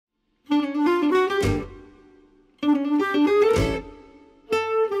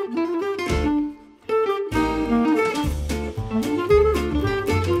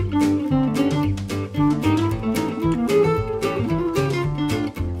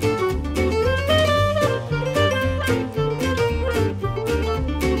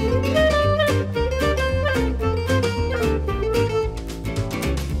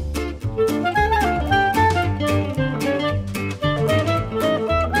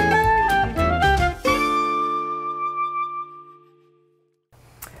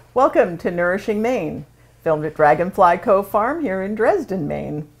Welcome to Nourishing Maine, filmed at Dragonfly Cove Farm here in Dresden,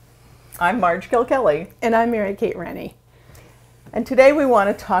 Maine. I'm Marge Kilkelly. And I'm Mary Kate Rennie. And today we want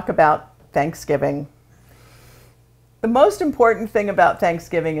to talk about Thanksgiving. The most important thing about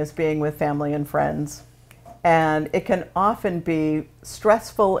Thanksgiving is being with family and friends. And it can often be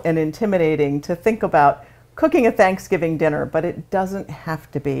stressful and intimidating to think about cooking a Thanksgiving dinner, but it doesn't have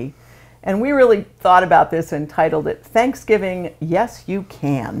to be. And we really thought about this and titled it Thanksgiving, Yes You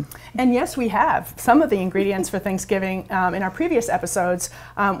Can. And yes, we have. Some of the ingredients for Thanksgiving in our previous episodes,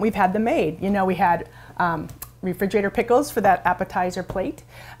 we've had them made. You know, we had refrigerator pickles for that appetizer plate.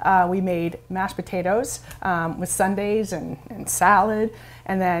 We made mashed potatoes with sundaes and salad.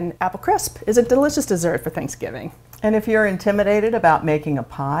 And then apple crisp is a delicious dessert for Thanksgiving. And if you're intimidated about making a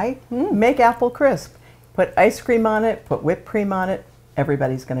pie, make apple crisp. Put ice cream on it, put whipped cream on it.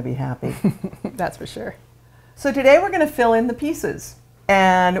 Everybody's going to be happy. That's for sure. So today we're going to fill in the pieces.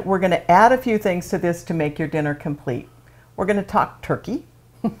 And we're going to add a few things to this to make your dinner complete. We're going to talk turkey.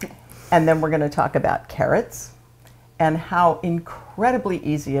 And then we're going to talk about carrots and how incredibly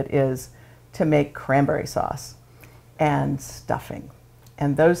easy it is to make cranberry sauce and stuffing.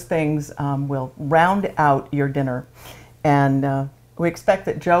 And those things will round out your dinner. And we expect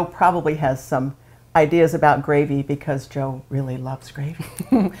that Joe probably has some ideas about gravy because Joe really loves gravy.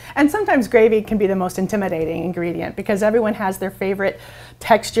 And sometimes gravy can be the most intimidating ingredient because everyone has their favorite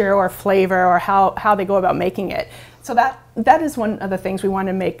texture or flavor or how they go about making it. So that is one of the things we want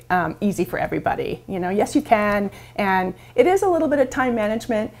to make easy for everybody. You know, yes you can, and it is a little bit of time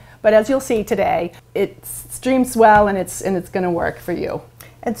management, but as you'll see today, it streams well and it's going to work for you.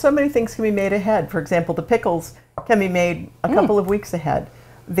 And so many things can be made ahead. For example, the pickles can be made a couple of weeks ahead.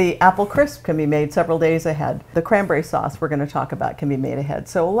 The apple crisp can be made several days ahead. The cranberry sauce we're going to talk about can be made ahead.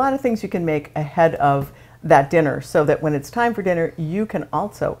 So a lot of things you can make ahead of that dinner so that when it's time for dinner, you can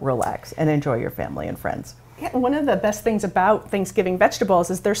also relax and enjoy your family and friends. Yeah, one of the best things about Thanksgiving vegetables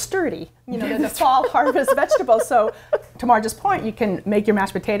is they're sturdy. You know, they're the fall harvest vegetables. So to Marge's point, you can make your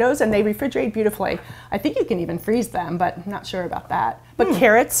mashed potatoes and they refrigerate beautifully. I think you can even freeze them, but I'm not sure about that. But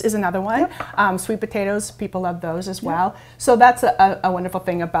carrots is another one. Yep. Sweet potatoes, people love those as well. So that's a wonderful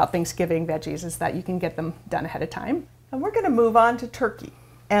thing about Thanksgiving veggies is that you can get them done ahead of time. And we're going to move on to turkey.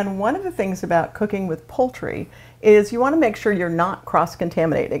 And one of the things about cooking with poultry is you want to make sure you're not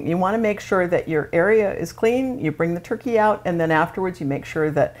cross-contaminating. You want to make sure that your area is clean, you bring the turkey out, and then afterwards you make sure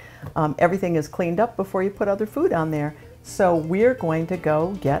that everything is cleaned up before you put other food on there. So we're going to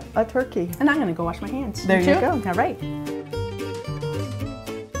go get a turkey. And I'm going to go wash my hands. There you go. All right.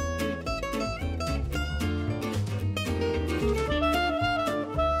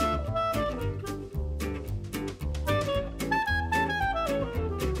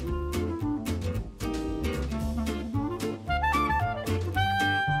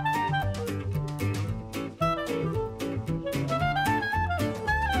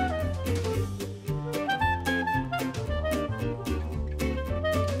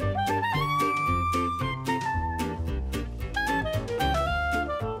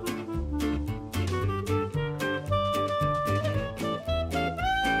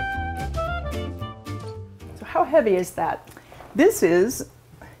 How heavy is that? This is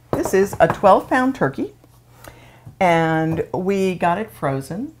a 12-pound turkey, and we got it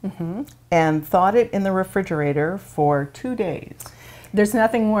frozen and thawed it in the refrigerator for 2 days. There's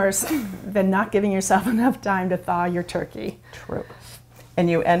nothing worse than not giving yourself enough time to thaw your turkey. True. And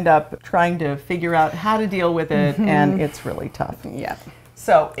you end up trying to figure out how to deal with it, and it's really tough. Yeah.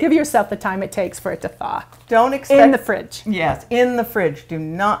 So give yourself the time it takes for it to thaw. Don't expect in the fridge. Yes, in the fridge. Do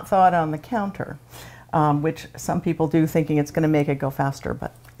not thaw it on the counter. Which some people do thinking it's going to make it go faster,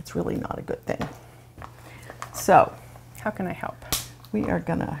 but it's really not a good thing. So, how can I help? You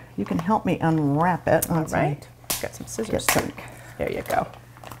can help me unwrap it. All right. Got some scissors. There you go.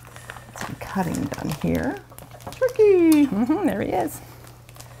 Get some cutting done here. Turkey. There he is.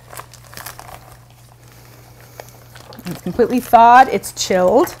 It's completely thawed. It's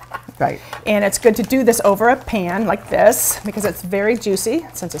chilled. Right. And it's good to do this over a pan like this because it's very juicy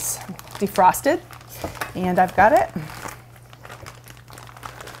since it's defrosted. And I've got it.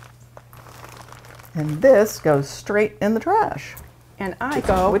 And this goes straight in the trash. And I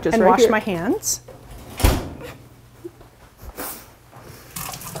go and right wash my hands.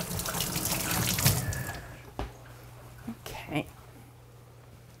 Okay.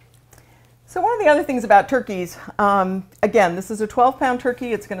 So one of the other things about turkeys, again, this is a 12-pound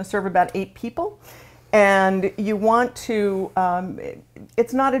turkey. It's going to serve about 8 people. And you want to,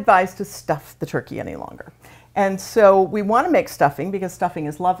 it's not advised to stuff the turkey any longer. And so we want to make stuffing because stuffing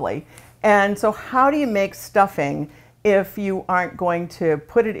is lovely. And so how do you make stuffing if you aren't going to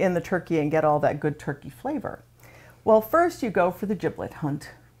put it in the turkey and get all that good turkey flavor? Well, first you go for the giblet hunt.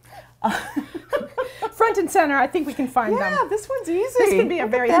 Front and center, I think we can find them. Yeah, this one's easy. This can be a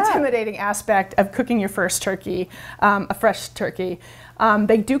very intimidating aspect of cooking your first turkey, a fresh turkey.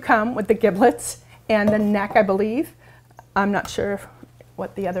 They do come with the giblets and the neck, I believe. I'm not sure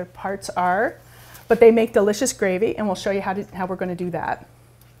what the other parts are, but they make delicious gravy, and we'll show you how we're going to do that.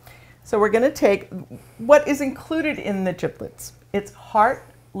 So we're going to take what is included in the giblets. It's heart,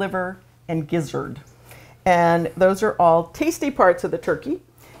 liver, and gizzard. And those are all tasty parts of the turkey,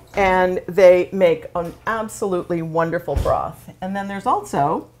 and they make an absolutely wonderful broth. And then there's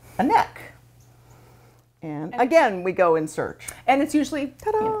also a neck. And again, we go in search. And it's usually,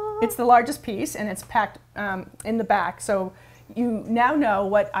 it's the largest piece, and it's packed in the back. So you now know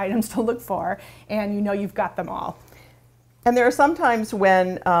what items to look for, and you know you've got them all. And there are some times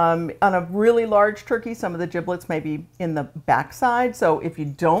when, on a really large turkey, some of the giblets may be in the back side. So if you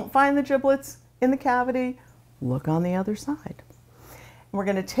don't find the giblets in the cavity, look on the other side. We're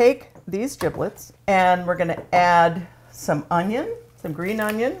going to take these giblets and we're going to add some onion, some green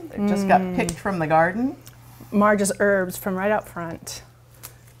onion that just got picked from the garden. Marge's herbs from right out front.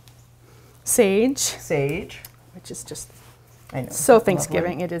 Sage. Sage. Which is just I know, so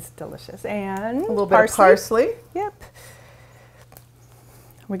Thanksgiving. Lovely. It is delicious. And a little bit of parsley. Yep.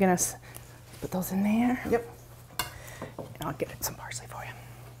 We're going to put those in there. Yep. And I'll get some parsley for you.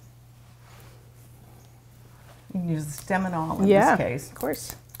 You can use the stem and all in this case. Of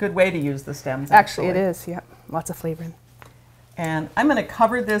course. Good way to use the stems. Actually, it is, yeah. Lots of flavor. And I'm going to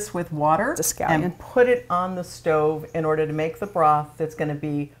cover this with water and put it on the stove in order to make the broth that's going to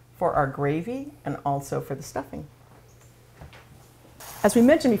be for our gravy and also for the stuffing. As we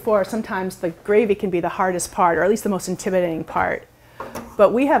mentioned before, sometimes the gravy can be the hardest part, or at least the most intimidating part.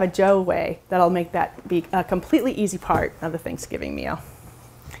 But we have a Joe way that'll make that be a completely easy part of the Thanksgiving meal.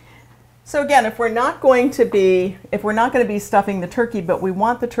 So again, if we're not going to be stuffing the turkey, but we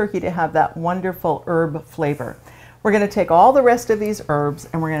want the turkey to have that wonderful herb flavor, we're going to take all the rest of these herbs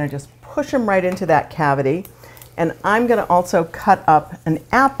and we're going to just push them right into that cavity. And I'm going to also cut up an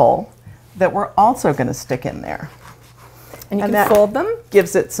apple that we're also going to stick in there. And you can fold them.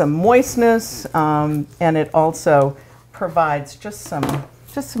 Gives it some moistness, and it also provides just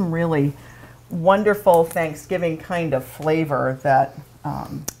some really wonderful Thanksgiving kind of flavor that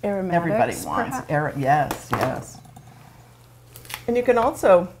everybody wants. Yes, yes. And you can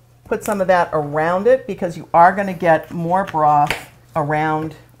also put some of that around it because you are going to get more broth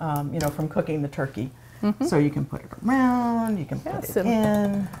around, from cooking the turkey. So you can put it around, you can put it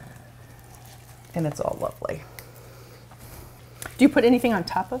in, and it's all lovely. Do you put anything on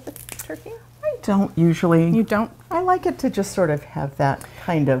top of the turkey? I don't usually. You don't? I like it to just sort of have that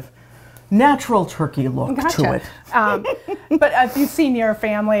kind of natural turkey look to it. But if you've seen your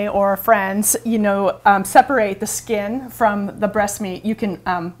family or friends, separate the skin from the breast meat. You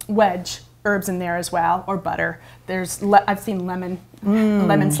can wedge herbs in there as well, or butter. I've seen lemon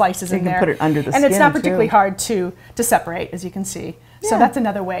slices in there. You can put it under the skin, and it's not particularly hard to separate, as you can see. Yeah. So that's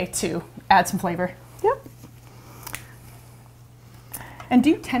another way to add some flavor. Yep. And do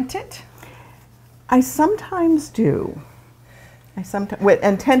you tent it? I sometimes do.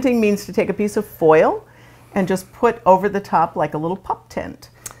 And tenting means to take a piece of foil and just put over the top like a little pup tent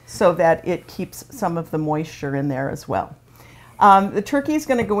so that it keeps some of the moisture in there as well. The turkey is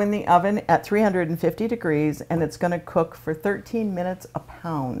going to go in the oven at 350 degrees and it's going to cook for 13 minutes a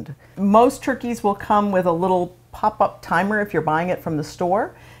pound. Most turkeys will come with a little pop-up timer if you're buying it from the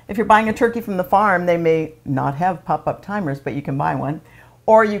store. If you're buying a turkey from the farm, they may not have pop-up timers, but you can buy one.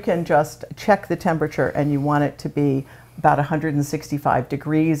 Or you can just check the temperature and you want it to be about 165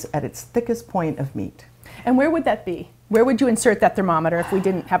 degrees at its thickest point of meat. And where would that be? Where would you insert that thermometer if we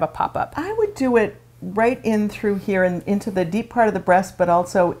didn't have a pop-up? I would do it right in through here and into the deep part of the breast, but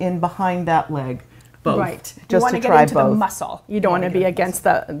also in behind that leg. Both. Right. Just you want to get into both. The muscle. You don't want to be against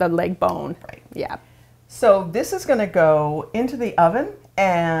the leg bone. Right. Yeah. So this is going to go into the oven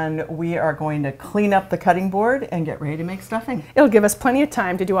and we are going to clean up the cutting board and get ready to make stuffing. It'll give us plenty of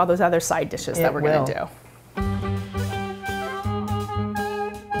time to do all those other side dishes that we're going to do.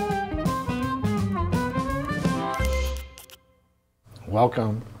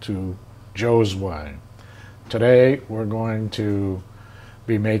 Welcome to Joe's Way. Today we're going to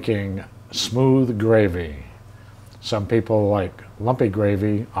be making smooth gravy. Some people like lumpy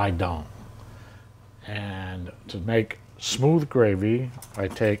gravy, I don't. And to make smooth gravy, I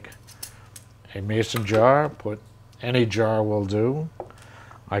take a mason jar, put any jar will do.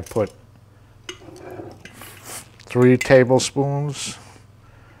 I put 3 tablespoons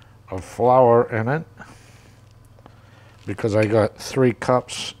of flour in it. because I got 3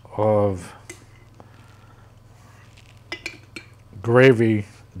 cups of gravy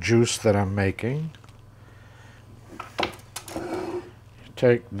juice that I'm making.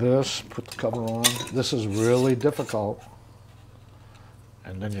 Take this, put the cover on. This is really difficult.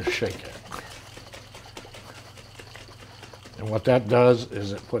 And then you shake it. And what that does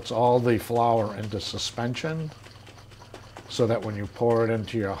is it puts all the flour into suspension so that when you pour it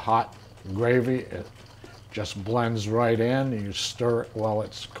into your hot gravy, it just blends right in. You stir it while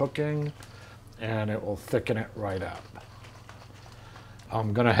it's cooking and it will thicken it right up.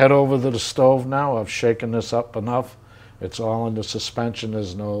 I'm going to head over to the stove now. I've shaken this up enough. It's all into suspension.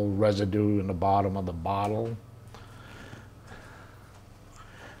 There's no residue in the bottom of the bottle.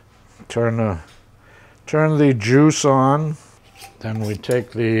 Turn the juice on. Then we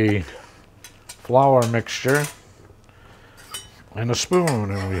take the flour mixture and a spoon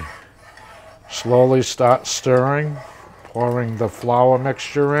and we slowly start stirring, pouring the flour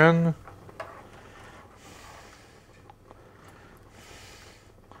mixture in.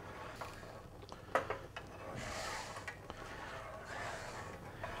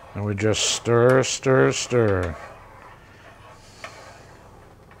 And we just stir, stir, stir.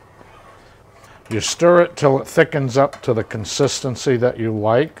 You stir it till it thickens up to the consistency that you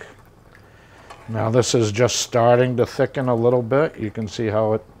like. Now this is just starting to thicken a little bit. You can see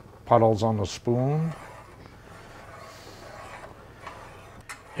how it puddles on the spoon.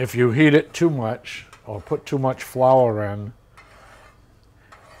 If you heat it too much or put too much flour in,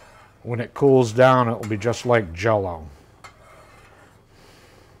 when it cools down it will be just like Jell-O.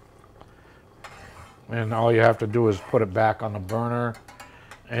 And all you have to do is put it back on the burner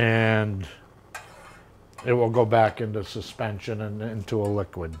and it will go back into suspension and into a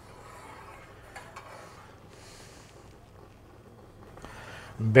liquid.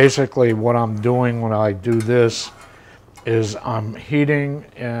 Basically what I'm doing when I do this is I'm heating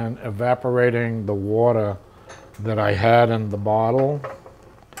and evaporating the water that I had in the bottle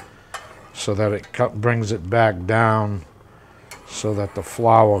so that it brings it back down so that the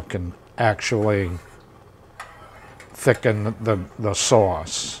flour can actually thicken the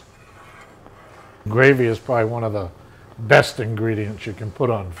sauce. Gravy is probably one of the best ingredients you can put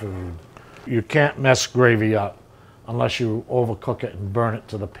on food. You can't mess gravy up unless you overcook it and burn it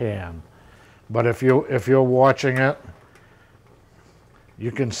to the pan. But if you're watching it,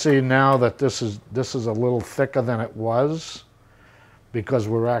 you can see now that this is a little thicker than it was because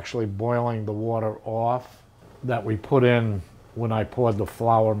we're actually boiling the water off that we put in when I poured the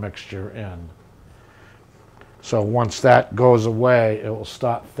flour mixture in. So once that goes away, it will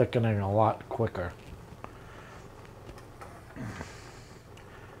start thickening a lot quicker.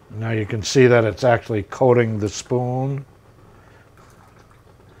 Now you can see that it's actually coating the spoon.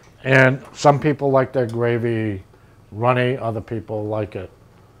 And some people like their gravy runny, other people like it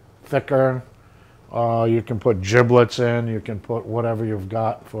thicker. You can put giblets in, you can put whatever you've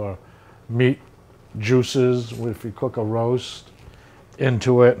got for meat juices if you cook a roast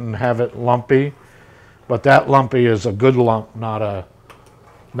into it and have it lumpy. But that lumpy is a good lump, not a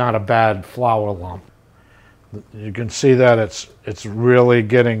bad flour lump. You can see that it's really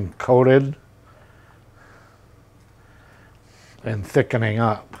getting coated and thickening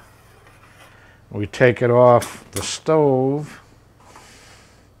up. We take it off the stove,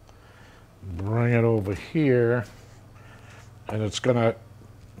 bring it over here, and it's gonna,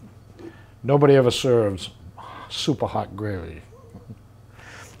 nobody ever serves super hot gravy.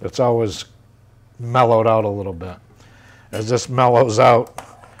 It's always mellowed out a little bit. As this mellows out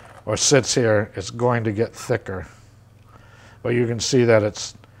or sits here, it's going to get thicker. But you can see that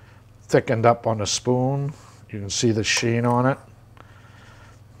it's thickened up on the spoon. You can see the sheen on it.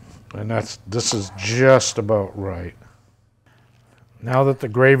 And this is just about right. Now that the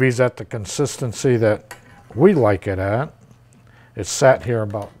gravy's at the consistency that we like it at, it's sat here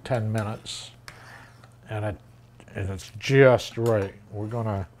about 10 minutes and it's just right. We're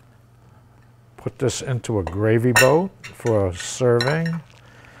gonna put this into a gravy boat for a serving.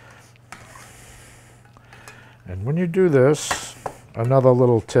 And when you do this, another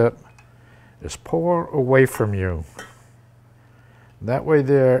little tip is pour away from you. That way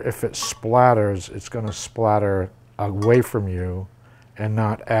there, if it splatters, it's going to splatter away from you and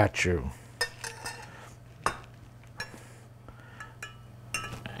not at you.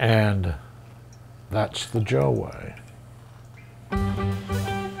 And that's the Joe way.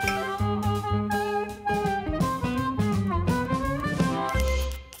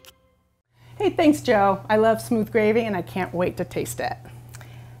 Hey, thanks, Joe. I love smooth gravy and I can't wait to taste it.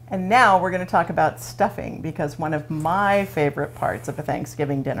 And now we're going to talk about stuffing because one of my favorite parts of a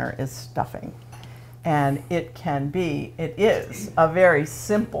Thanksgiving dinner is stuffing. And it is a very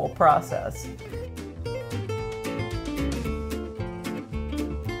simple process.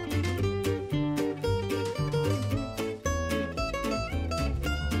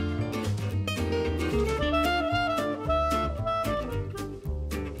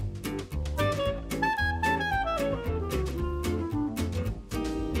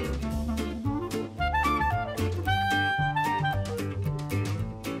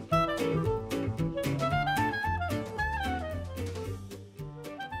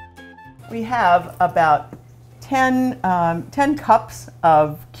 We have about 10 cups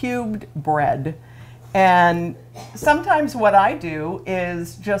of cubed bread. And sometimes what I do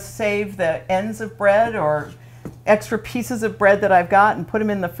is just save the ends of bread or extra pieces of bread that I've got and put them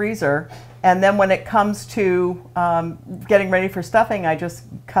in the freezer. And then when it comes to getting ready for stuffing, I just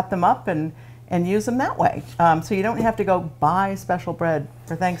cut them up and use them that way. So you don't have to go buy special bread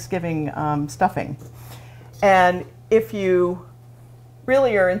for Thanksgiving stuffing. And if you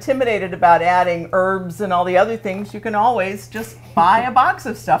really are intimidated about adding herbs and all the other things, you can always just buy a box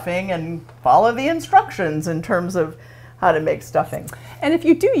of stuffing and follow the instructions in terms of how to make stuffing. And if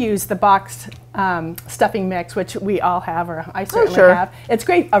you do use the boxed stuffing mix, which we all have, or I certainly have, it's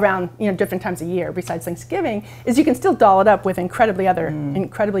great around different times of year besides Thanksgiving, is you can still doll it up with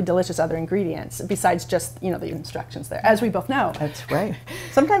incredibly delicious other ingredients besides just the instructions there, as we both know. That's right.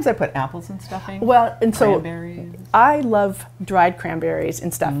 Sometimes I put apples in stuffing. Well, and cranberries. So I love dried cranberries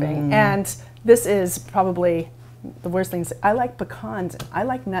in stuffing, and this is probably the worst things. I like pecans. I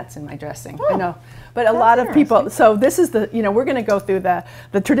like nuts in my dressing. I know, but a lot of people. So this is the we're going to go through the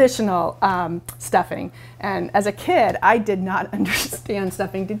traditional stuffing. And as a kid, I did not understand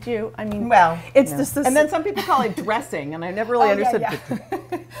stuffing. Did you? I mean, well, it's just this. And then some people call it dressing, and I never really understood. Yeah.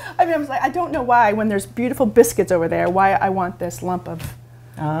 I mean, I was like, I don't know why when there's beautiful biscuits over there, why I want this lump of.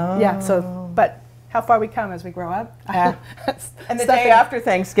 Yeah. So, but. How far we come as we grow up. And the day after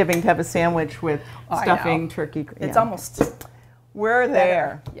Thanksgiving to have a sandwich with stuffing, turkey. It's almost. We're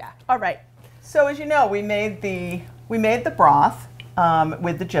there. Yeah. All right. So as you know, we made the broth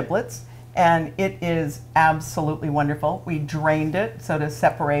with the giblets, and it is absolutely wonderful. We drained it so to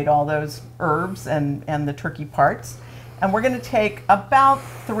separate all those herbs and the turkey parts. And we're going to take about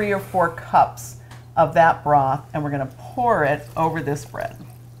 3 or 4 cups of that broth, and we're going to pour it over this bread.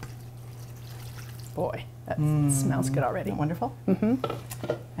 Boy, that smells good already. Isn't that wonderful?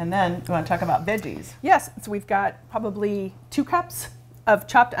 Mm-hmm. And then you want to talk about veggies. Yes, so we've got probably 2 cups of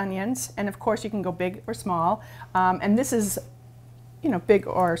chopped onions, and of course you can go big or small. And this is, big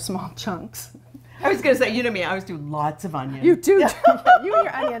or small chunks. I was going to say, you know me, I always do lots of onions. You do, you and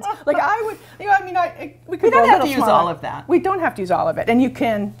your onions. Like I would, we could don't have to use all of that. We don't have to use all of it, and you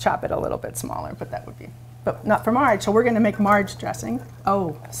can chop it a little bit smaller, but that would be, but not for Marge. So we're going to make Marge dressing.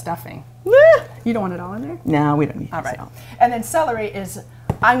 Oh, stuffing. You don't want it all in there? No, we don't need it. All right. And then celery is,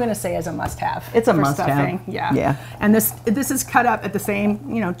 I'm going to say, is a must-have. It's a must-have. Yeah. Yeah. And this is cut up at the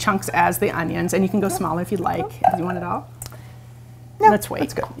same chunks as the onions, and you can go smaller if you'd like. Do you want it all? No. Let's wait.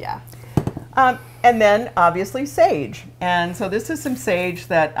 That's good. Yeah. And then obviously sage. And so this is some sage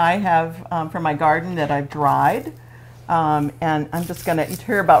that I have from my garden that I've dried. And I'm just going to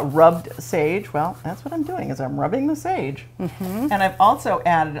hear about rubbed sage. Well, that's what I'm doing is I'm rubbing the sage. Mm-hmm. And I've also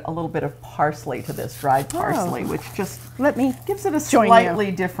added a little bit of parsley to this, dried parsley, which just gives it a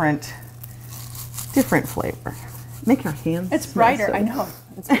slightly different flavor. Make your hands It's brighter, so. I know.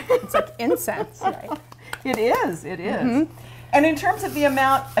 It's like incense, right? It is. Mm-hmm. And in terms of the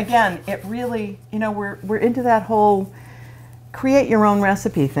amount, again, it really, we're into that whole create your own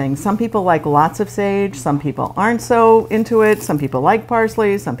recipe thing. Some people like lots of sage, some people aren't so into it, some people like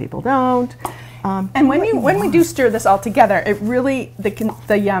parsley, some people don't. And when we do stir this all together, it really, the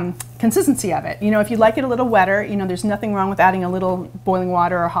consistency of it, if you like it a little wetter, there's nothing wrong with adding a little boiling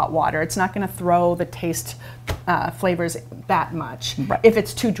water or hot water. It's not going to throw the taste flavors that much if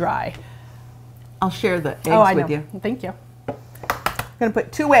it's too dry. I'll share the eggs with you. Thank you. I'm going to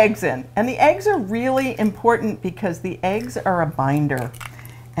put 2 eggs in. And the eggs are really important because the eggs are a binder.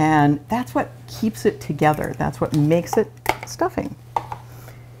 And that's what keeps it together. That's what makes it stuffing.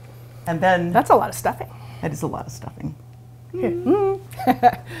 And then... That's a lot of stuffing. That is a lot of stuffing. And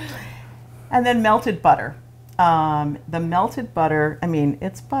then melted butter. The melted butter,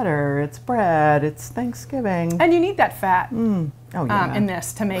 it's butter, it's bread, it's Thanksgiving. And you need that fat in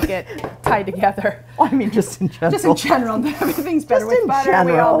this to make it tie together. Well, just in general. Just in general. Everything's better with butter,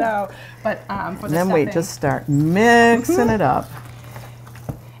 we all know. But for the then stuffing. we just start mixing it up.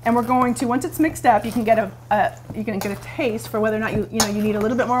 And we're going to, once it's mixed up, you can get a taste for whether or not you need a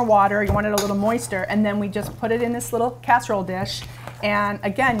little bit more water, you want it a little moister, and then we just put it in this little casserole dish. And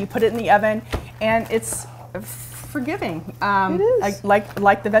again, you put it in the oven, and it's forgiving. It is.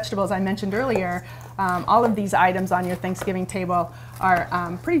 Like the vegetables I mentioned earlier, all of these items on your Thanksgiving table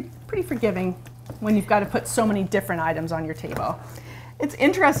are pretty forgiving when you've got to put so many different items on your table. It's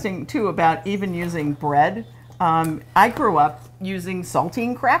interesting too about even using bread. I grew up using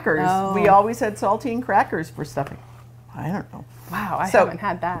saltine crackers. Oh. We always had saltine crackers for stuffing. I don't know. Wow, I haven't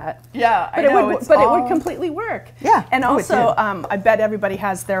had that. Yeah, But it would completely work. Yeah. And Oh, it also, did. I bet everybody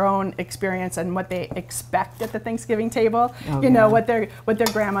has their own experience and what they expect at the Thanksgiving table. Oh, you know, yeah. what their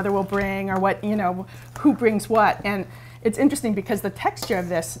grandmother will bring, or what, you know, who brings what. And it's interesting because the texture of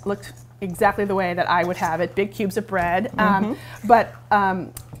this looks exactly the way that I would have it, big cubes of bread. But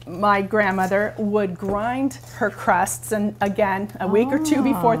my grandmother would grind her crusts, and again, a week or two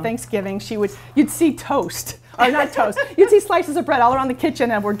before Thanksgiving, you'd see toast. Or not toast. You'd see slices of bread all around the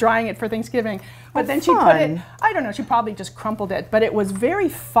kitchen, and we're drying it for Thanksgiving. But then she put it, I don't know, she probably just crumpled it, but it was very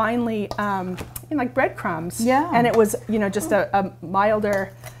finely, like breadcrumbs. Yeah. And it was, just a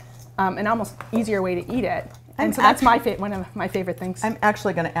milder and almost easier way to eat it. And so that's one of my favorite things. I'm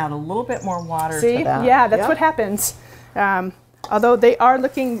actually going to add a little bit more water See? to that. Yeah, that's what happens. Although they are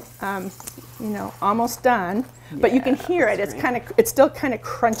looking, almost done. But you can hear it. It's still kind of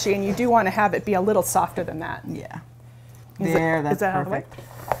crunchy, and you do want to have it be a little softer than that. Yeah. Is That's that out of the way?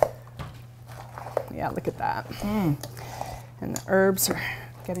 perfect. Yeah, look at that. And the herbs are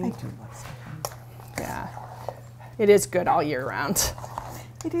getting. I do love stuffing. Yeah, it is good all year round.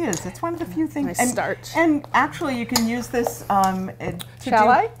 It is. It's one of the few things. Nice starch. And actually, you can use this to Shall do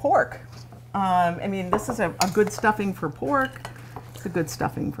I? pork. I mean, this is a good stuffing for pork. It's a good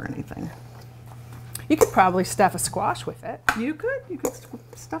stuffing for anything. You could probably stuff a squash with it. You could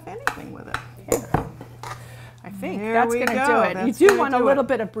stuff anything with it. Yeah. I think There that's we going to go. do it. That's You do gonna want a do little it.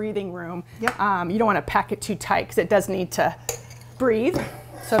 bit of breathing room. Yep. You don't want to pack it too tight because it does need to breathe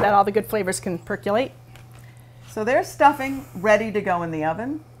so that all the good flavors can percolate. So there's stuffing ready to go in the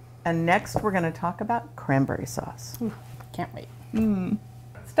oven. And next, we're going to talk about cranberry sauce. Can't wait.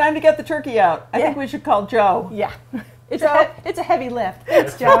 It's time to get the turkey out. I think we should call Joe. Yeah. It's Joe? it's a heavy lift.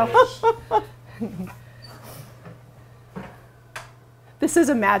 Thanks, Joe. This is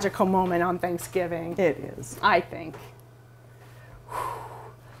a magical moment on Thanksgiving. It is. I think.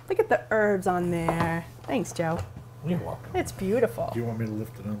 Look at the herbs on there. Thanks, Joe. You're welcome. It's beautiful. Do you want me to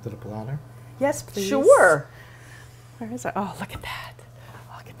lift it onto the platter? Yes, please. Sure. Where is it? Oh, look at that.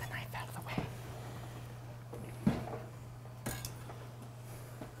 I'll get the knife out of the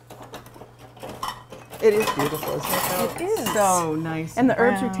way. It is beautiful, isn't it? It is. So nice. And the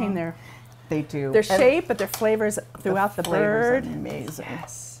herbs brown. retain their They do. shape, but their flavors throughout the bird. Flavor's amazing.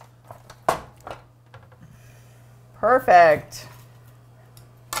 Yes. Perfect.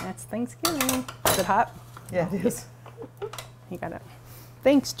 That's Thanksgiving. Is it hot? Yeah, it is. You got it.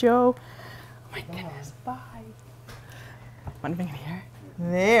 Thanks, Joe. Oh my goodness. Bye. One finger here.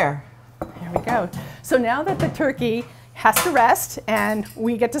 There. There we go. So now that the turkey has to rest and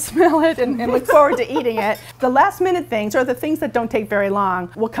we get to smell it and look forward to eating it, the last minute things, or the things that don't take very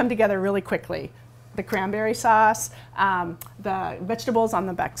long, will come together really quickly. The cranberry sauce, the vegetables on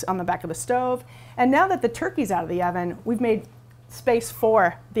the back of the stove. And now that the turkey's out of the oven, we've made space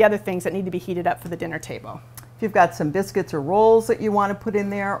for the other things that need to be heated up for the dinner table. If you've got some biscuits or rolls that you want to put in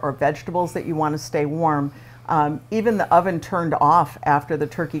there, or vegetables that you want to stay warm, even the oven turned off after the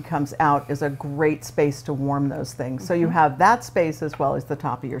turkey comes out is a great space to warm those things. So you have that space as well as the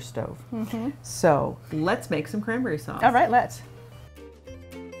top of your stove. So let's make some cranberry sauce. All right, let's.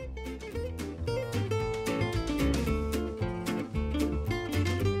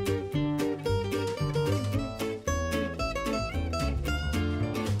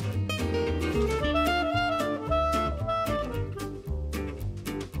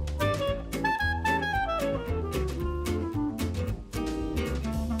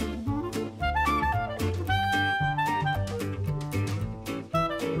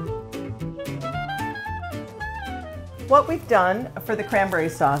 What we've done for the cranberry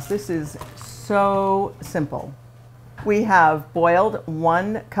sauce, this is so simple. We have boiled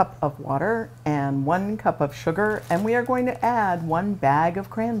 1 cup of water and 1 cup of sugar, and we are going to add 1 bag of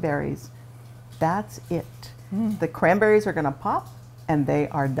cranberries. That's it. The cranberries are going to pop, and they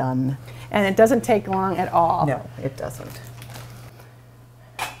are done. And it doesn't take long at all. No, it doesn't.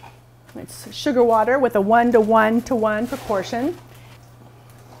 It's sugar water with a 1 to 1 to 1 proportion.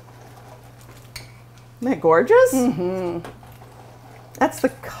 Isn't that gorgeous? That's the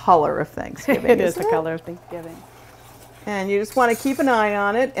color of Thanksgiving. It is isn't the color of Thanksgiving. And you just want to keep an eye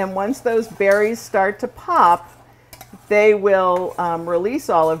on it, and once those berries start to pop, they will release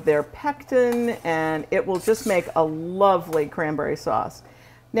all of their pectin, and it will just make a lovely cranberry sauce.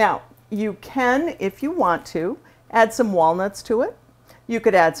 Now, you can, if you want to, add some walnuts to it. You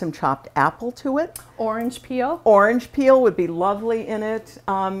could add some chopped apple to it. Orange peel. Orange peel would be lovely in it.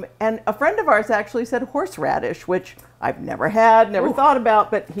 And a friend of ours actually said horseradish, which I've never had, never thought about,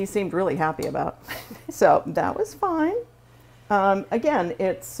 but he seemed really happy about. So that was fine. Again,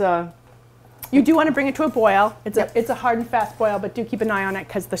 it's... you do want to bring it to a boil. It's a hard and fast boil, but do keep an eye on it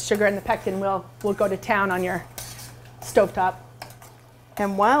because the sugar and the pectin will go to town on your stovetop.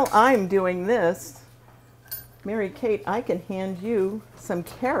 And while I'm doing this, Mary Kate, I can hand you some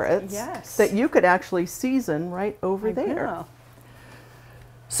carrots that you could actually season right over there. Know.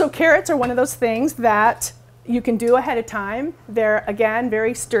 So carrots are one of those things that you can do ahead of time. They're, again,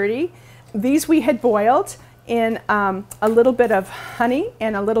 very sturdy. These we had boiled in a little bit of honey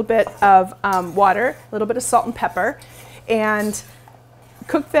and a little bit of water, a little bit of salt and pepper, and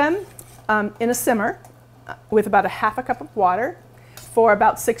cooked them in a simmer with about a half a cup of water for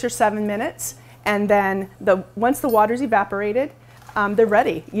about 6 or 7 minutes. And then once the water's evaporated, they're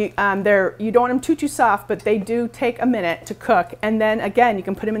ready. You don't want them too soft, but they do take a minute to cook. And then again, you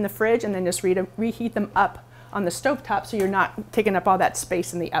can put them in the fridge and then just reheat them up on the stovetop so you're not taking up all that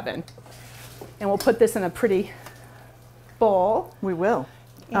space in the oven. And we'll put this in a pretty bowl. We will.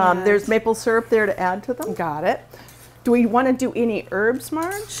 There's maple syrup there to add to them. Got it. Do we want to do any herbs,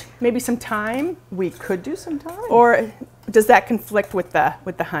 Marge? Maybe some thyme? We could do some thyme. Or does that conflict with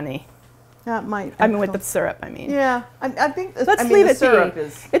the honey? That might. I mean, with the syrup, I mean. Yeah, I think. Let's leave it be.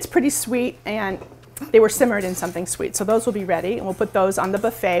 It's pretty sweet, and they were simmered in something sweet. So those will be ready, and we'll put those on the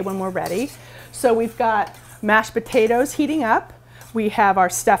buffet when we're ready. So we've got mashed potatoes heating up. We have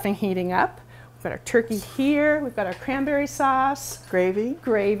our stuffing heating up. We've got our turkey here. We've got our cranberry sauce. Gravy.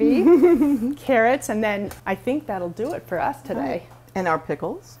 Carrots, and then I think that'll do it for us today. And our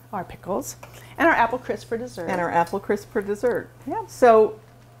pickles. Our pickles. And our apple crisp for dessert. Yeah. So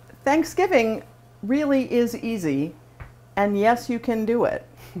Thanksgiving really is easy, and yes, you can do it.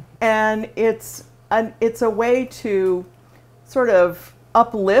 And it's a way to sort of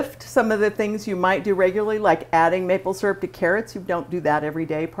uplift some of the things you might do regularly, like adding maple syrup to carrots. You don't do that every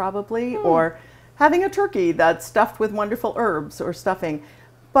day probably, or having a turkey that's stuffed with wonderful herbs or stuffing.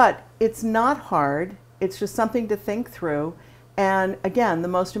 But it's not hard. It's just something to think through. And again, the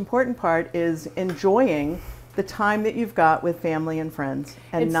most important part is enjoying the time that you've got with family and friends,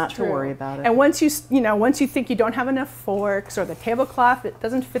 and not to worry about it. And once you think you don't have enough forks, or the tablecloth that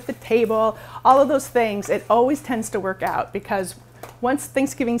doesn't fit the table, all of those things, it always tends to work out, because once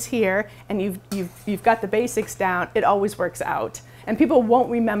Thanksgiving's here and you've got the basics down, it always works out. And people won't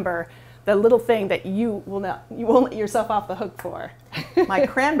remember the little thing that you won't let yourself off the hook for. My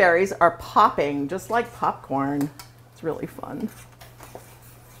cranberries are popping just like popcorn. It's really fun.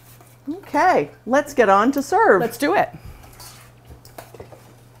 Okay, let's get on to serve. Let's do it.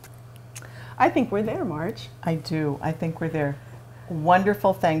 I think we're there, Marge. I do. I think we're there.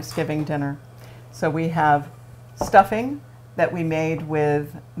 Wonderful Thanksgiving dinner. So we have stuffing that we made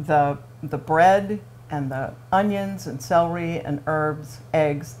with the bread and the onions and celery and herbs,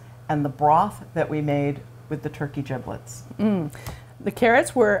 eggs, and the broth that we made with the turkey giblets. The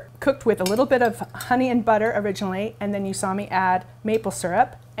carrots were cooked with a little bit of honey and butter originally, and then you saw me add maple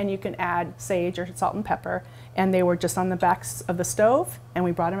syrup, and you can add sage or salt and pepper, and they were just on the backs of the stove, and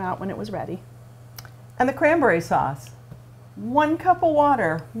we brought them out when it was ready. And the cranberry sauce. 1 cup of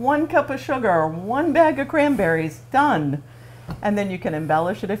water, 1 cup of sugar, 1 bag of cranberries, done. And then you can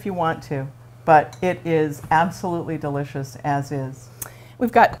embellish it if you want to, but it is absolutely delicious as is.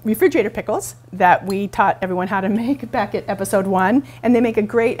 We've got refrigerator pickles that we taught everyone how to make back at episode 1, and they make a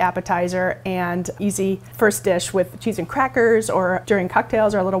great appetizer and easy first dish with cheese and crackers, or during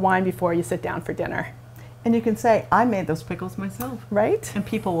cocktails, or a little wine before you sit down for dinner. And you can say, I made those pickles myself. Right? And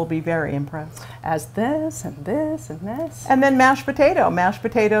people will be very impressed. As this and this and this. And then mashed potato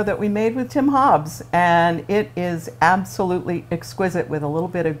that we made with Tim Hobbs. And it is absolutely exquisite with a little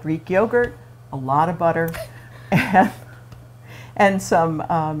bit of Greek yogurt, a lot of butter, and some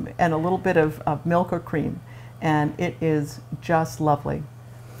and a little bit of milk or cream. And it is just lovely.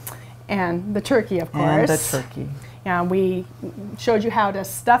 And the turkey, of course. And the turkey. Yeah, we showed you how to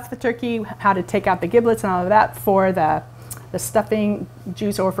stuff the turkey, how to take out the giblets and all of that for the stuffing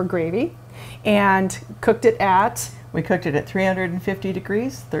juice or for gravy, and cooked it at... We cooked it at 350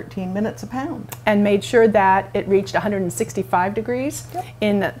 degrees, 13 minutes a pound. And made sure that it reached 165 degrees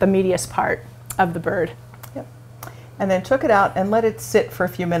in the meatiest part of the bird. Yep. And then took it out and let it sit for a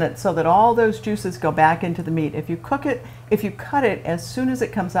few minutes so that all those juices go back into the meat. If you cut it as soon as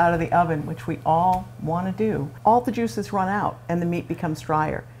it comes out of the oven, which we all want to do, all the juices run out and the meat becomes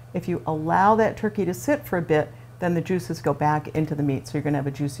drier. If you allow that turkey to sit for a bit, then the juices go back into the meat, so you're going to have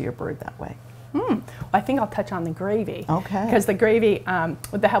a juicier bird that way. I think I'll touch on the gravy. Okay. Because the gravy,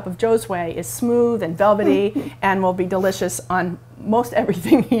 with the help of Joe's Way, is smooth and velvety and will be delicious on most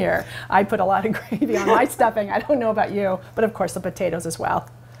everything here. I put a lot of gravy on my stuffing. I don't know about you, but of course the potatoes as well.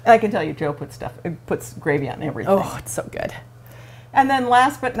 And I can tell you, Joe puts gravy on everything. Oh, it's so good. And then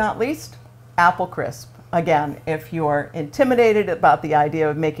last but not least, apple crisp. Again, if you're intimidated about the idea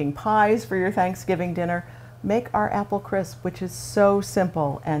of making pies for your Thanksgiving dinner, make our apple crisp, which is so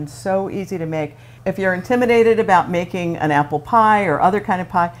simple and so easy to make. If you're intimidated about making an apple pie or other kind of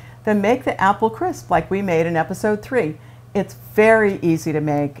pie, then make the apple crisp like we made in episode 3. It's very easy to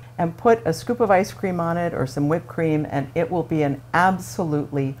make, and put a scoop of ice cream on it or some whipped cream, and it will be an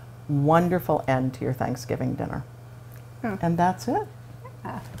absolutely wonderful end to your Thanksgiving dinner. And that's it.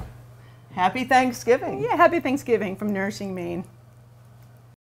 Happy Thanksgiving. Yeah, happy Thanksgiving from Nourishing Maine.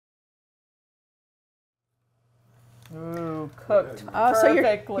 Ooh, cooked So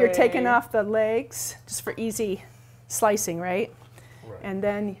perfectly. you're taking off the legs just for easy slicing, right? Right. And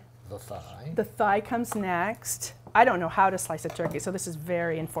then The thigh. the thigh comes next. I don't know how to slice a turkey, so this is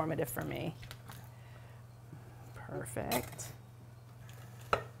very informative for me. Perfect.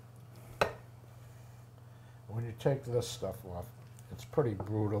 When you take this stuff off, it's pretty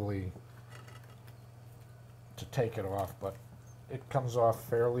brutally to take it off, but it comes off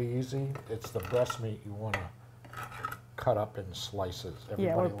fairly easy. It's the breast meat you want to cut up in slices. Everybody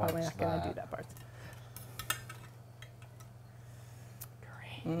Yeah, we're probably likes not going to do that part.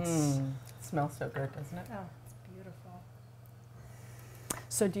 Great. Smells so good, doesn't it? Oh, it's beautiful.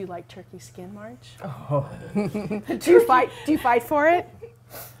 So, do you like turkey skin, Marge? Oh. Do you fight for it?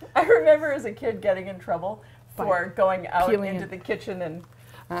 I remember as a kid getting in trouble for going out Peeling into it. the kitchen and,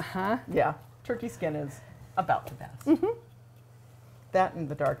 Uh-huh. yeah, turkey skin is about the best. That and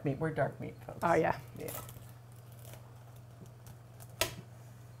the dark meat. We're dark meat folks. Oh, yeah. Yeah.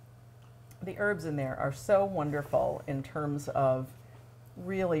 The herbs in there are so wonderful in terms of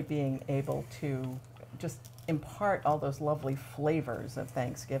really being able to just impart all those lovely flavors of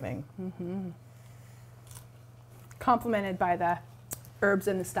Thanksgiving. Complemented by the herbs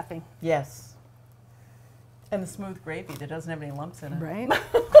and the stuffing. Yes. And the smooth gravy that doesn't have any lumps in it. Right?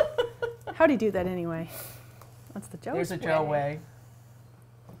 How do you do that anyway? That's the Joe's There's a Joe way.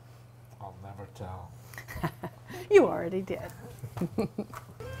 I'll never tell. You already did.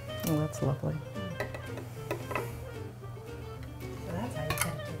 Oh, that's lovely.